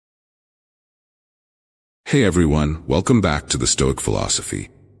Hey everyone, welcome back to the Stoic Philosophy.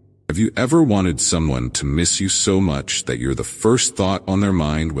 Have you ever wanted someone to miss you so much that you're the first thought on their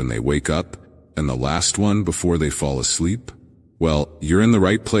mind when they wake up and the last one before they fall asleep? Well, you're in the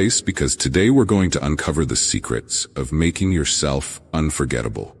right place because today we're going to uncover the secrets of making yourself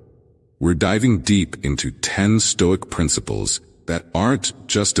unforgettable. We're diving deep into 10 Stoic principles that aren't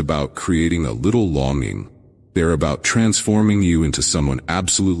just about creating a little longing. They're about transforming you into someone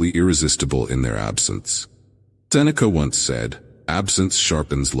absolutely irresistible in their absence. Seneca once said, "Absence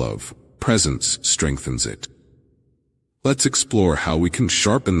sharpens love, presence strengthens it." Let's explore how we can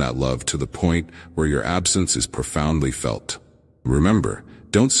sharpen that love to the point where your absence is profoundly felt. Remember,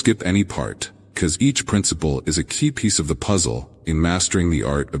 don't skip any part, because each principle is a key piece of the puzzle in mastering the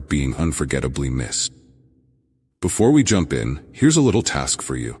art of being unforgettably missed. Before we jump in, here's a little task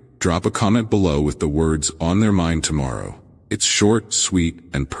for you. Drop a comment below with the words "on their mind tomorrow." It's short, sweet,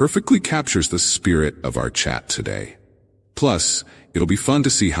 and perfectly captures the spirit of our chat today. Plus, it'll be fun to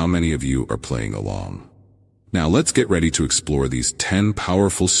see how many of you are playing along. Now let's get ready to explore these 10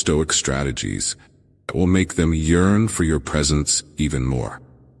 powerful Stoic strategies that will make them yearn for your presence even more.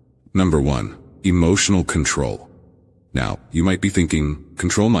 Number 1, emotional control. Now, you might be thinking,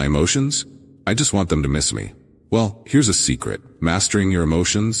 control my emotions? I just want them to miss me. Well, here's a secret. Mastering your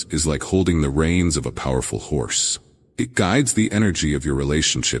emotions is like holding the reins of a powerful horse. It guides the energy of your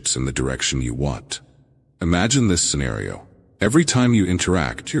relationships in the direction you want. Imagine this scenario. Every time you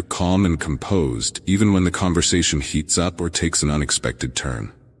interact, you're calm and composed, even when the conversation heats up or takes an unexpected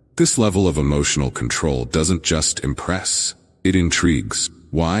turn. This level of emotional control doesn't just impress, it intrigues.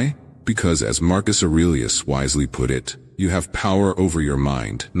 Why? Because as Marcus Aurelius wisely put it, you have power over your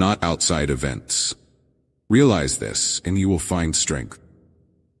mind, not outside events. Realize this, and you will find strength.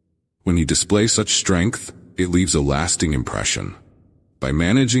 When you display such strength, it leaves a lasting impression. By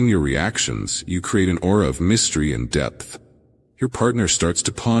managing your reactions, you create an aura of mystery and depth. Your partner starts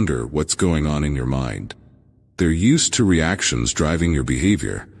to ponder what's going on in your mind. They're used to reactions driving your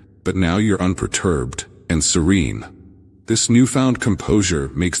behavior, but now you're unperturbed and serene. This newfound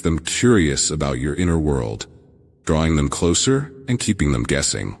composure makes them curious about your inner world, drawing them closer and keeping them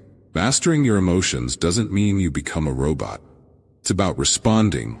guessing. Mastering your emotions doesn't mean you become a robot. It's about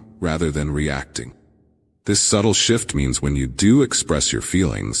responding rather than reacting. This subtle shift means when you do express your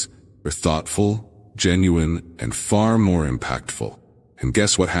feelings, you're thoughtful, genuine, and far more impactful. And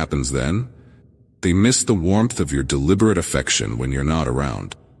guess what happens then? They miss the warmth of your deliberate affection when you're not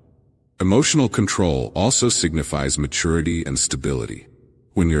around. Emotional control also signifies maturity and stability.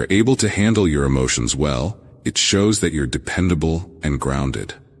 When you're able to handle your emotions well, it shows that you're dependable and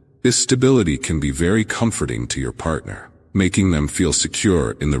grounded. This stability can be very comforting to your partner, making them feel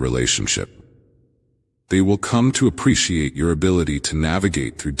secure in the relationship. They will come to appreciate your ability to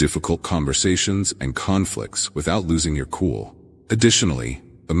navigate through difficult conversations and conflicts without losing your cool. Additionally,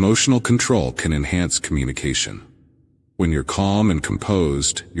 emotional control can enhance communication. When you're calm and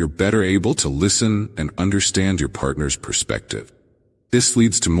composed, you're better able to listen and understand your partner's perspective. This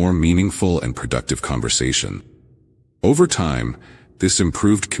leads to more meaningful and productive conversation. Over time, this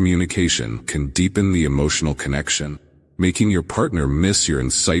improved communication can deepen the emotional connection, making your partner miss your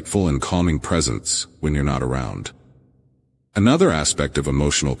insightful and calming presence when you're not around. Another aspect of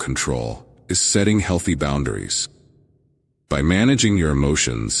emotional control is setting healthy boundaries. By managing your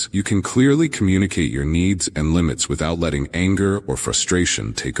emotions, you can clearly communicate your needs and limits without letting anger or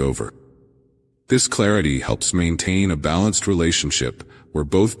frustration take over. This clarity helps maintain a balanced relationship where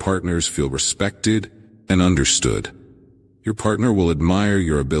both partners feel respected and understood. Your partner will admire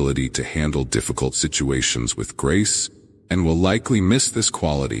your ability to handle difficult situations with grace and will likely miss this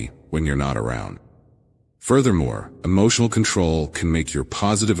quality when you're not around. Furthermore, emotional control can make your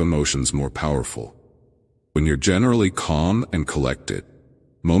positive emotions more powerful. When you're generally calm and collected,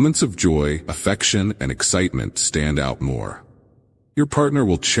 moments of joy, affection, and excitement stand out more. Your partner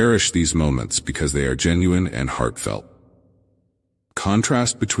will cherish these moments because they are genuine and heartfelt.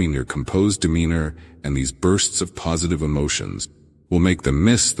 Contrast between your composed demeanor and these bursts of positive emotions will make them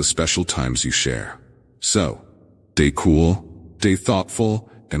miss the special times you share. So, stay cool, stay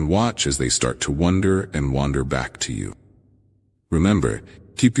thoughtful, and watch as they start to wonder and wander back to you. Remember,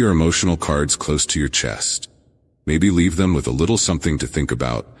 keep your emotional cards close to your chest. Maybe leave them with a little something to think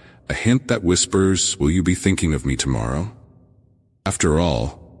about, a hint that whispers, "Will you be thinking of me tomorrow?" After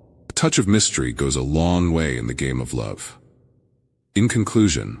all, a touch of mystery goes a long way in the game of love. In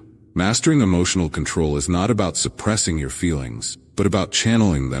conclusion, mastering emotional control is not about suppressing your feelings, but about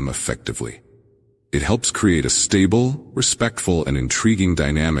channeling them effectively. It helps create a stable, respectful, and intriguing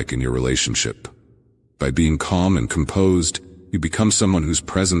dynamic in your relationship. By being calm and composed, you become someone whose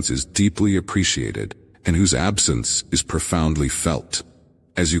presence is deeply appreciated and whose absence is profoundly felt.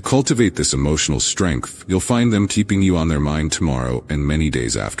 As you cultivate this emotional strength, you'll find them keeping you on their mind tomorrow and many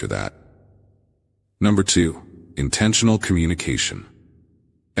days after that. Number 2. Intentional communication.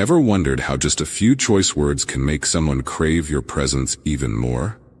 Ever wondered how just a few choice words can make someone crave your presence even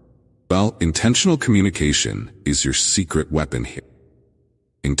more? Well, intentional communication is your secret weapon here.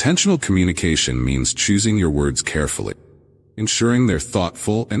 Intentional communication means choosing your words carefully, ensuring they're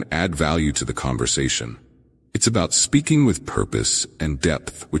thoughtful and add value to the conversation. It's about speaking with purpose and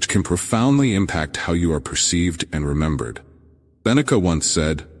depth, which can profoundly impact how you are perceived and remembered. Seneca once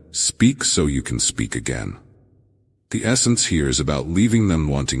said, "Speak so you can speak again." The essence here is about leaving them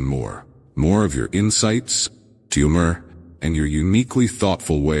wanting more of your insights, humor, and your uniquely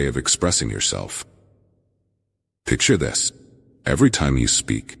thoughtful way of expressing yourself. Picture this. Every time you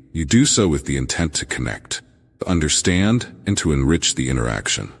speak, you do so with the intent to connect, to understand, and to enrich the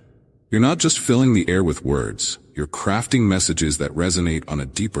interaction. You're not just filling the air with words, you're crafting messages that resonate on a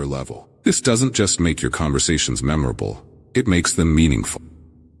deeper level. This doesn't just make your conversations memorable, it makes them meaningful.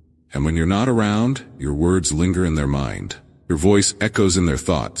 And when you're not around, your words linger in their mind. Your voice echoes in their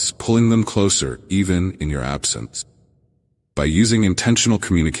thoughts, pulling them closer even in your absence. By using intentional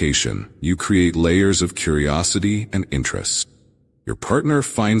communication, you create layers of curiosity and interest. Your partner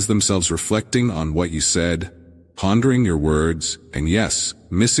finds themselves reflecting on what you said, pondering your words, and yes,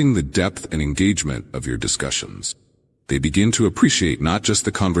 missing the depth and engagement of your discussions. They begin to appreciate not just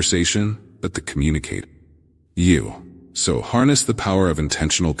the conversation, but the communicator. So harness the power of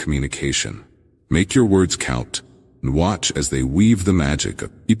intentional communication. Make your words count, and watch as they weave the magic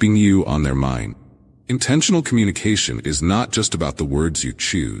of keeping you on their mind. Intentional communication is not just about the words you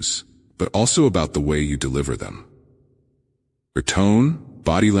choose, but also about the way you deliver them. Your tone,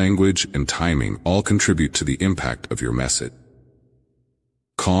 body language, and timing all contribute to the impact of your message.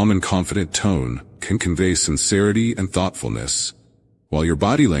 Calm and confident tone can convey sincerity and thoughtfulness, while your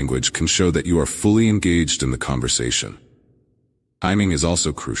body language can show that you are fully engaged in the conversation. Timing is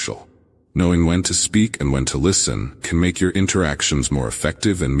also crucial. Knowing when to speak and when to listen can make your interactions more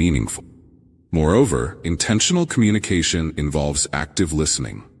effective and meaningful. Moreover, intentional communication involves active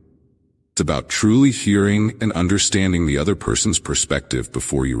listening. It's about truly hearing and understanding the other person's perspective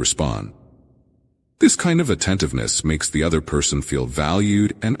before you respond. This kind of attentiveness makes the other person feel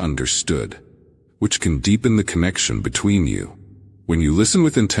valued and understood, which can deepen the connection between you. When you listen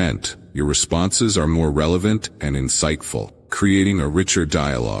with intent, your responses are more relevant and insightful, creating a richer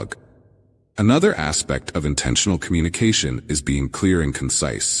dialogue. Another aspect of intentional communication is being clear and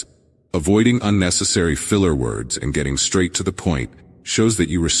concise. Avoiding unnecessary filler words and getting straight to the point shows that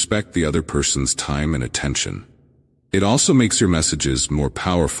you respect the other person's time and attention. It also makes your messages more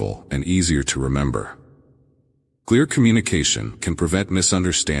powerful and easier to remember. Clear communication can prevent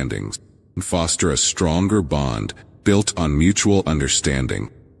misunderstandings and foster a stronger bond built on mutual understanding.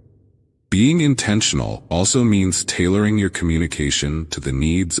 Being intentional also means tailoring your communication to the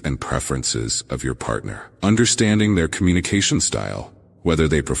needs and preferences of your partner. Understanding their communication style, whether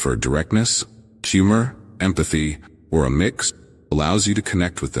they prefer directness, humor, empathy, or a mix, allows you to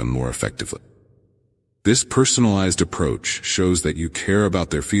connect with them more effectively. This personalized approach shows that you care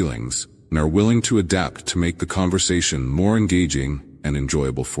about their feelings and are willing to adapt to make the conversation more engaging and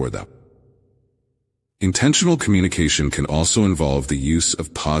enjoyable for them. Intentional communication can also involve the use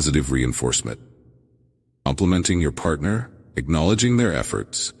of positive reinforcement. Complimenting your partner, acknowledging their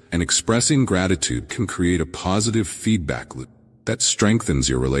efforts, and expressing gratitude can create a positive feedback loop that strengthens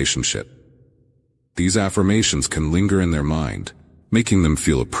your relationship. These affirmations can linger in their mind, making them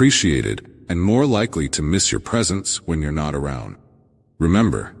feel appreciated and more likely to miss your presence when you're not around.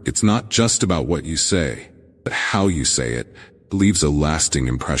 Remember, it's not just about what you say, but how you say it leaves a lasting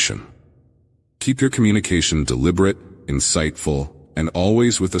impression. Keep your communication deliberate, insightful, and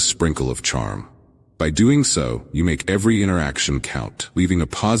always with a sprinkle of charm. By doing so, you make every interaction count, leaving a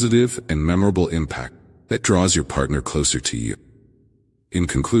positive and memorable impact that draws your partner closer to you. In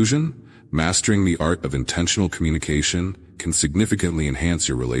conclusion, mastering the art of intentional communication can significantly enhance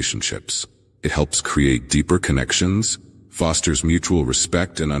your relationships. It helps create deeper connections, fosters mutual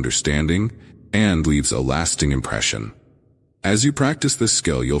respect and understanding, and leaves a lasting impression. As you practice this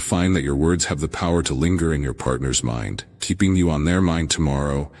skill, you'll find that your words have the power to linger in your partner's mind, keeping you on their mind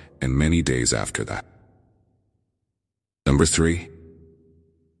tomorrow and many days after that. Number 3.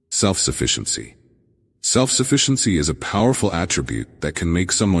 Self-sufficiency. Self-sufficiency is a powerful attribute that can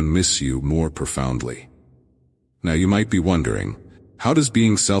make someone miss you more profoundly. Now you might be wondering, how does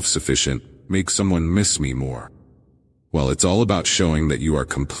being self-sufficient make someone miss me more? Well, it's all about showing that you are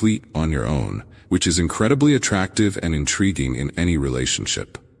complete on your own, which is incredibly attractive and intriguing in any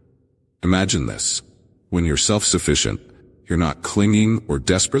relationship. Imagine this. When you're self-sufficient, you're not clinging or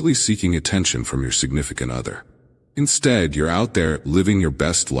desperately seeking attention from your significant other. Instead, you're out there living your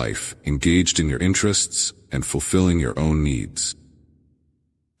best life, engaged in your interests, and fulfilling your own needs.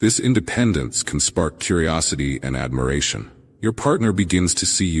 This independence can spark curiosity and admiration. Your partner begins to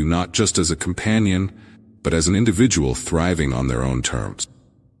see you not just as a companion, but as an individual thriving on their own terms.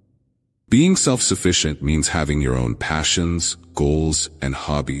 Being self-sufficient means having your own passions, goals, and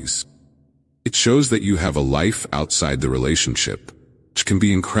hobbies. It shows that you have a life outside the relationship, which can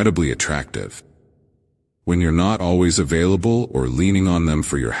be incredibly attractive. When you're not always available or leaning on them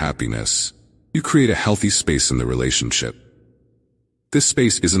for your happiness, you create a healthy space in the relationship. This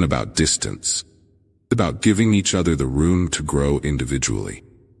space isn't about distance. It's about giving each other the room to grow individually.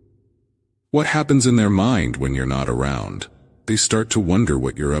 What happens in their mind when you're not around? They start to wonder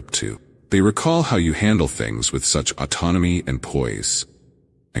what you're up to. They recall how you handle things with such autonomy and poise.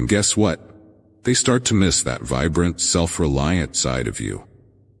 And guess what? They start to miss that vibrant, self-reliant side of you.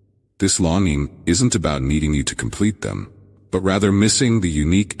 This longing isn't about needing you to complete them, but rather missing the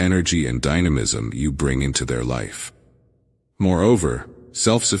unique energy and dynamism you bring into their life. Moreover,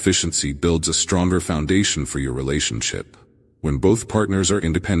 self-sufficiency builds a stronger foundation for your relationship. When both partners are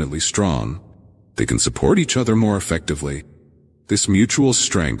independently strong, they can support each other more effectively. This mutual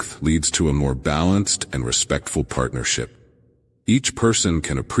strength leads to a more balanced and respectful partnership. Each person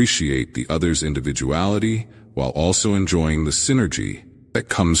can appreciate the other's individuality while also enjoying the synergy that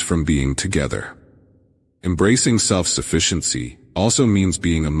comes from being together. Embracing self-sufficiency also means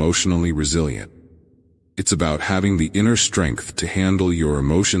being emotionally resilient. It's about having the inner strength to handle your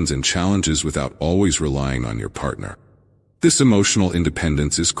emotions and challenges without always relying on your partner. This emotional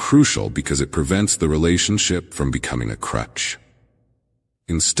independence is crucial because it prevents the relationship from becoming a crutch.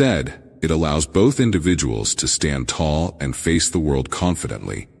 Instead, it allows both individuals to stand tall and face the world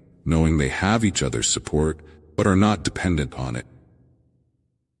confidently, knowing they have each other's support but are not dependent on it.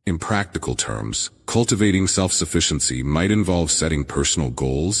 In practical terms, cultivating self-sufficiency might involve setting personal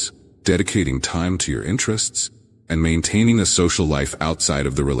goals, dedicating time to your interests, and maintaining a social life outside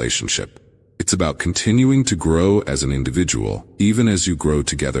of the relationship. It's about continuing to grow as an individual, even as you grow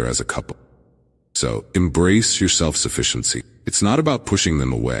together as a couple. So, embrace your self-sufficiency. It's not about pushing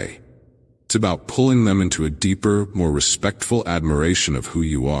them away. It's about pulling them into a deeper, more respectful admiration of who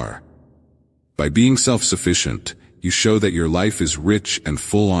you are. By being self-sufficient, you show that your life is rich and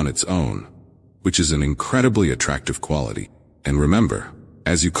full on its own, which is an incredibly attractive quality. And remember,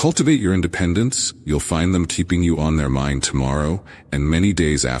 as you cultivate your independence, you'll find them keeping you on their mind tomorrow and many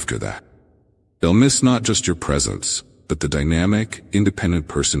days after that. They'll miss not just your presence, but the dynamic, independent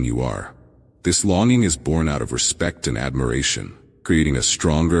person you are. This longing is born out of respect and admiration, creating a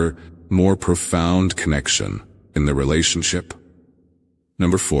stronger, more profound connection in the relationship.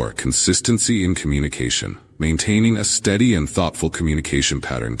 Number 4, consistency in communication. Maintaining a steady and thoughtful communication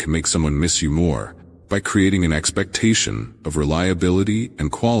pattern can make someone miss you more by creating an expectation of reliability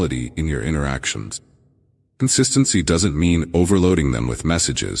and quality in your interactions. Consistency doesn't mean overloading them with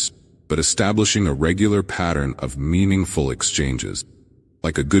messages, but establishing a regular pattern of meaningful exchanges,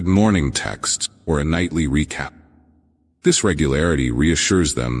 like a good morning text or a nightly recap. This regularity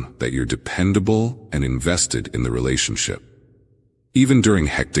reassures them that you're dependable and invested in the relationship. Even during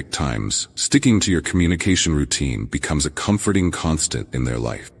hectic times, sticking to your communication routine becomes a comforting constant in their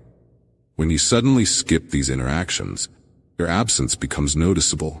life. When you suddenly skip these interactions, your absence becomes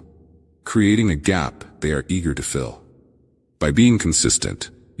noticeable, creating a gap they are eager to fill. By being consistent,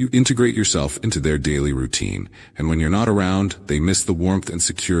 you integrate yourself into their daily routine, and when you're not around, they miss the warmth and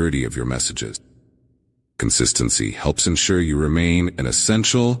security of your messages. Consistency helps ensure you remain an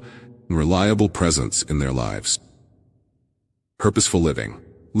essential and reliable presence in their lives. Purposeful living.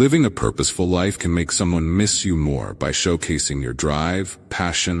 Living a purposeful life can make someone miss you more by showcasing your drive,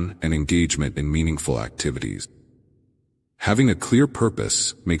 passion, and engagement in meaningful activities. Having a clear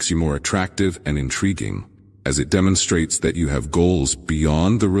purpose makes you more attractive and intriguing, as it demonstrates that you have goals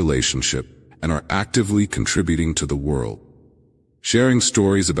beyond the relationship and are actively contributing to the world. Sharing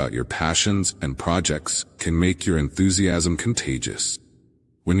stories about your passions and projects can make your enthusiasm contagious.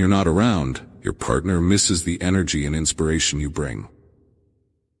 When you're not around, your partner misses the energy and inspiration you bring.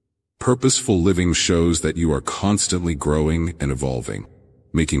 Purposeful living shows that you are constantly growing and evolving,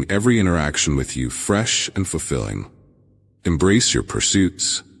 making every interaction with you fresh and fulfilling. Embrace your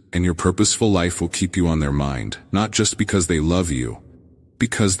pursuits, and your purposeful life will keep you on their mind, not just because they love you,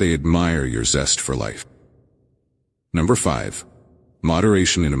 because they admire your zest for life. Number 5,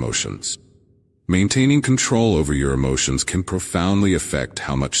 moderation in emotions. Maintaining control over your emotions can profoundly affect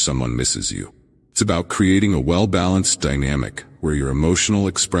how much someone misses you. It's about creating a well-balanced dynamic where your emotional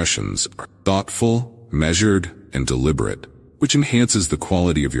expressions are thoughtful, measured, and deliberate, which enhances the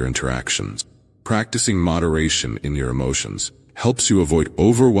quality of your interactions. Practicing moderation in your emotions helps you avoid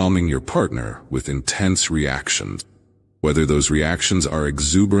overwhelming your partner with intense reactions, whether those reactions are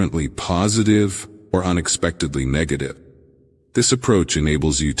exuberantly positive or unexpectedly negative. This approach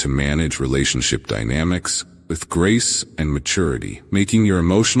enables you to manage relationship dynamics with grace and maturity, making your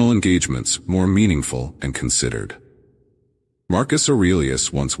emotional engagements more meaningful and considered. Marcus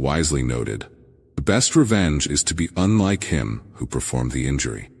Aurelius once wisely noted, "The best revenge is to be unlike him who performed the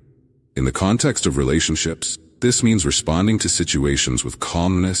injury." In the context of relationships, this means responding to situations with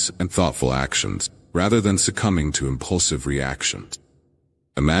calmness and thoughtful actions, rather than succumbing to impulsive reactions.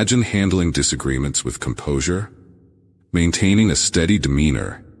 Imagine handling disagreements with composure, maintaining a steady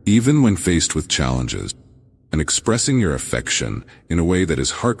demeanor, even when faced with challenges, and expressing your affection in a way that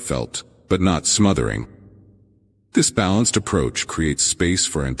is heartfelt, but not smothering. This balanced approach creates space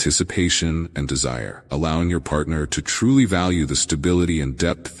for anticipation and desire, allowing your partner to truly value the stability and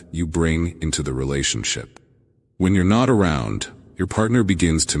depth you bring into the relationship. When you're not around, your partner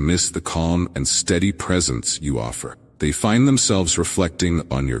begins to miss the calm and steady presence you offer. They find themselves reflecting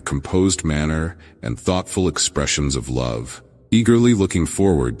on your composed manner and thoughtful expressions of love, eagerly looking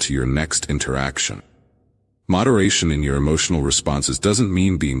forward to your next interaction. Moderation in your emotional responses doesn't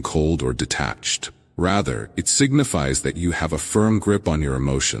mean being cold or detached. Rather, it signifies that you have a firm grip on your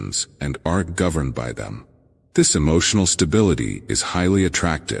emotions and aren't governed by them. This emotional stability is highly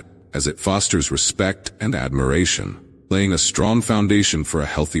attractive, as it fosters respect and admiration, laying a strong foundation for a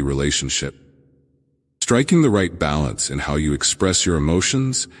healthy relationship. Striking the right balance in how you express your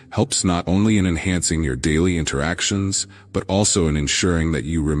emotions helps not only in enhancing your daily interactions, but also in ensuring that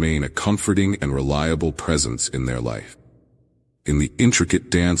you remain a comforting and reliable presence in their life. In the intricate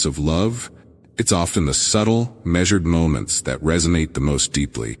dance of love, it's often the subtle, measured moments that resonate the most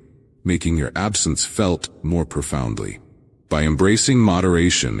deeply, making your absence felt more profoundly. By embracing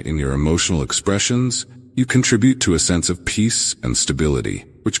moderation in your emotional expressions, you contribute to a sense of peace and stability,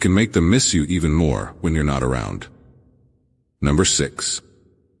 which can make them miss you even more when you're not around. Number 6.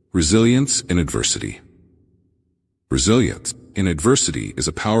 Resilience in adversity. Resilience in adversity is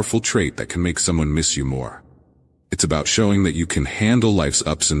a powerful trait that can make someone miss you more. It's about showing that you can handle life's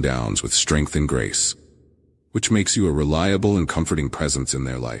ups and downs with strength and grace, which makes you a reliable and comforting presence in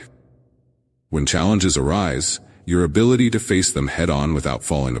their life. When challenges arise, your ability to face them head-on without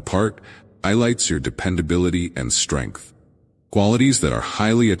falling apart highlights your dependability and strength, qualities that are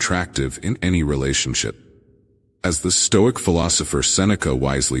highly attractive in any relationship. As the Stoic philosopher Seneca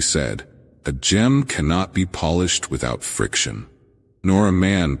wisely said, "A gem cannot be polished without friction, nor a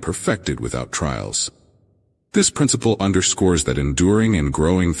man perfected without trials." This principle underscores that enduring and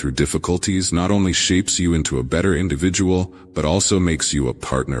growing through difficulties not only shapes you into a better individual, but also makes you a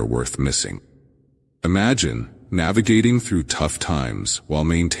partner worth missing. Imagine navigating through tough times while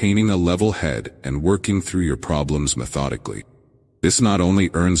maintaining a level head and working through your problems methodically. This not only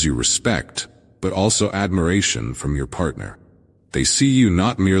earns you respect, but also admiration from your partner. They see you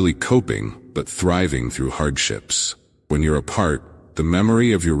not merely coping, but thriving through hardships. When you're apart, the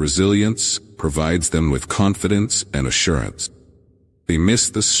memory of your resilience provides them with confidence and assurance. They miss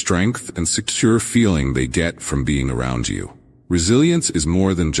the strength and secure feeling they get from being around you. Resilience is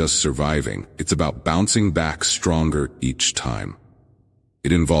more than just surviving. It's about bouncing back stronger each time.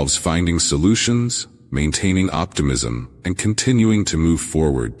 It involves finding solutions, maintaining optimism, and continuing to move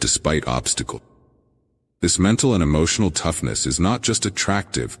forward despite obstacles. This mental and emotional toughness is not just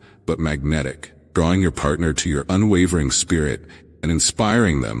attractive, but magnetic, drawing your partner to your unwavering spirit and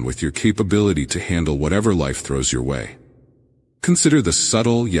inspiring them with your capability to handle whatever life throws your way. Consider the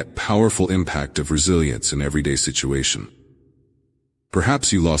subtle yet powerful impact of resilience in everyday situations.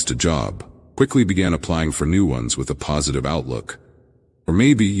 Perhaps you lost a job, quickly began applying for new ones with a positive outlook. Or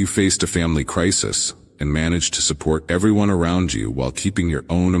maybe you faced a family crisis and managed to support everyone around you while keeping your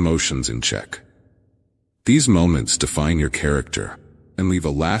own emotions in check. These moments define your character and leave a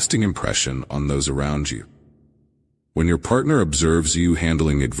lasting impression on those around you. When your partner observes you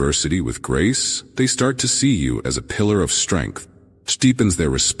handling adversity with grace, they start to see you as a pillar of strength, which deepens their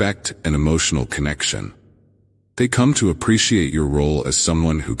respect and emotional connection. They come to appreciate your role as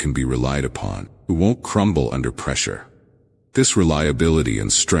someone who can be relied upon, who won't crumble under pressure. This reliability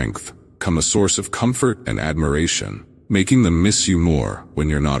and strength become a source of comfort and admiration, making them miss you more when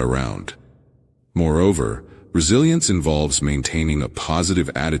you're not around. Moreover, resilience involves maintaining a positive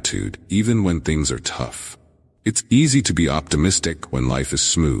attitude even when things are tough. It's easy to be optimistic when life is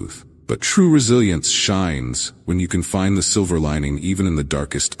smooth, but true resilience shines when you can find the silver lining even in the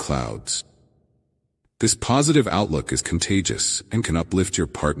darkest clouds. This positive outlook is contagious and can uplift your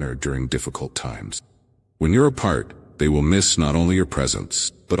partner during difficult times. When you're apart, they will miss not only your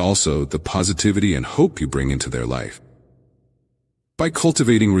presence, but also the positivity and hope you bring into their life. By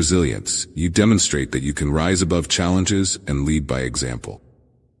cultivating resilience, you demonstrate that you can rise above challenges and lead by example.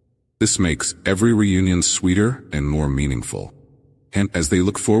 This makes every reunion sweeter and more meaningful, and as they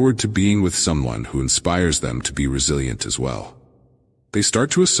look forward to being with someone who inspires them to be resilient as well. They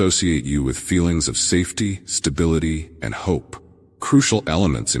start to associate you with feelings of safety, stability, and hope, crucial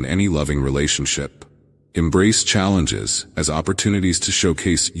elements in any loving relationship. Embrace challenges as opportunities to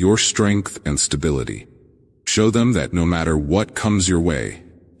showcase your strength and stability. Show them that no matter what comes your way,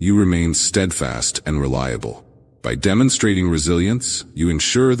 you remain steadfast and reliable. By demonstrating resilience, you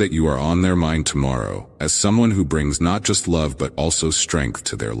ensure that you are on their mind tomorrow as someone who brings not just love but also strength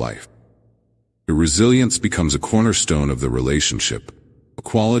to their life. Your resilience becomes a cornerstone of the relationship, a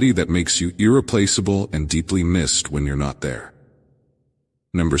quality that makes you irreplaceable and deeply missed when you're not there.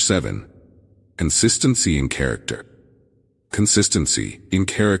 Number 7. Consistency in character. Consistency in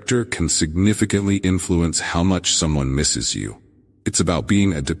character can significantly influence how much someone misses you. It's about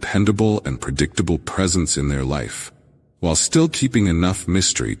being a dependable and predictable presence in their life, while still keeping enough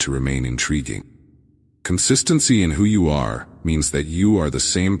mystery to remain intriguing. Consistency in who you are means that you are the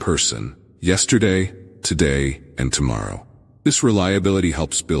same person yesterday, today, and tomorrow. This reliability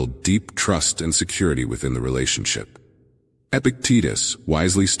helps build deep trust and security within the relationship. Epictetus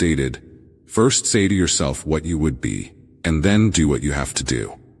wisely stated, "First say to yourself what you would be, and then do what you have to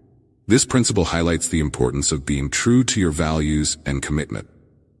do." This principle highlights the importance of being true to your values and commitment.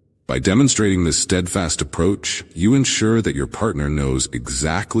 By demonstrating this steadfast approach, you ensure that your partner knows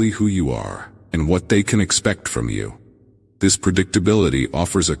exactly who you are and what they can expect from you. This predictability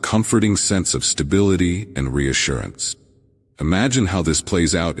offers a comforting sense of stability and reassurance. Imagine how this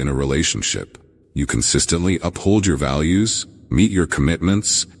plays out in a relationship. You consistently uphold your values, meet your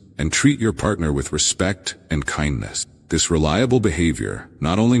commitments, and treat your partner with respect and kindness. This reliable behavior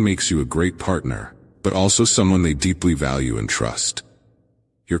not only makes you a great partner, but also someone they deeply value and trust.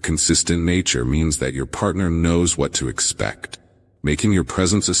 Your consistent nature means that your partner knows what to expect, making your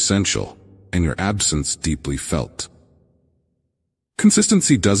presence essential and your absence deeply felt.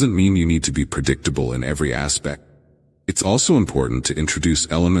 Consistency doesn't mean you need to be predictable in every aspect. It's also important to introduce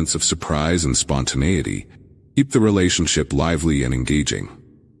elements of surprise and spontaneity. Keep the relationship lively and engaging.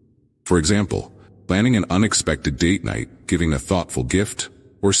 For example, planning an unexpected date night, giving a thoughtful gift,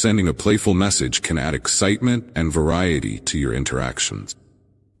 or sending a playful message can add excitement and variety to your interactions.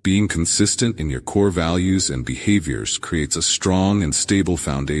 Being consistent in your core values and behaviors creates a strong and stable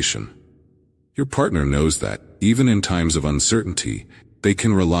foundation. Your partner knows that, even in times of uncertainty, they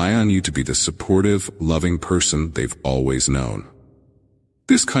can rely on you to be the supportive, loving person they've always known.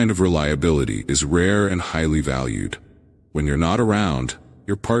 This kind of reliability is rare and highly valued. When you're not around,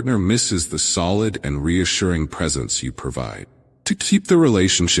 your partner misses the solid and reassuring presence you provide. To keep the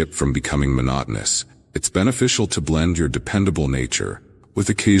relationship from becoming monotonous, it's beneficial to blend your dependable nature with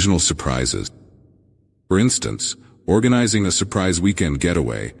occasional surprises. For instance, organizing a surprise weekend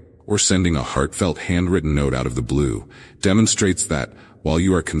getaway or sending a heartfelt handwritten note out of the blue demonstrates that, while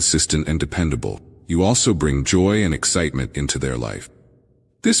you are consistent and dependable, you also bring joy and excitement into their life.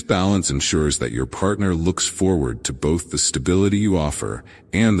 This balance ensures that your partner looks forward to both the stability you offer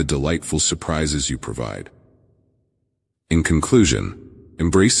and the delightful surprises you provide. In conclusion,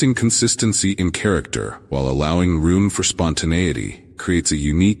 embracing consistency in character while allowing room for spontaneity creates a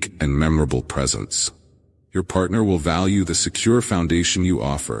unique and memorable presence. Your partner will value the secure foundation you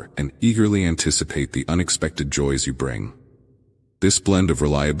offer and eagerly anticipate the unexpected joys you bring. This blend of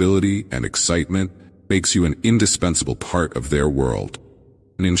reliability and excitement makes you an indispensable part of their world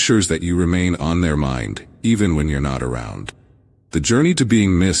and ensures that you remain on their mind even when you're not around. The journey to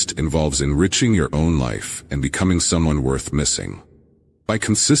being missed involves enriching your own life and becoming someone worth missing. By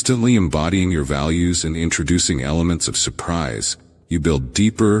consistently embodying your values and introducing elements of surprise, you build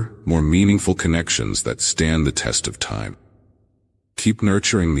deeper, more meaningful connections that stand the test of time. Keep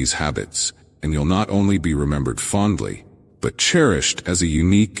nurturing these habits, and you'll not only be remembered fondly, but cherished as a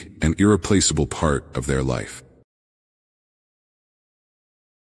unique and irreplaceable part of their life.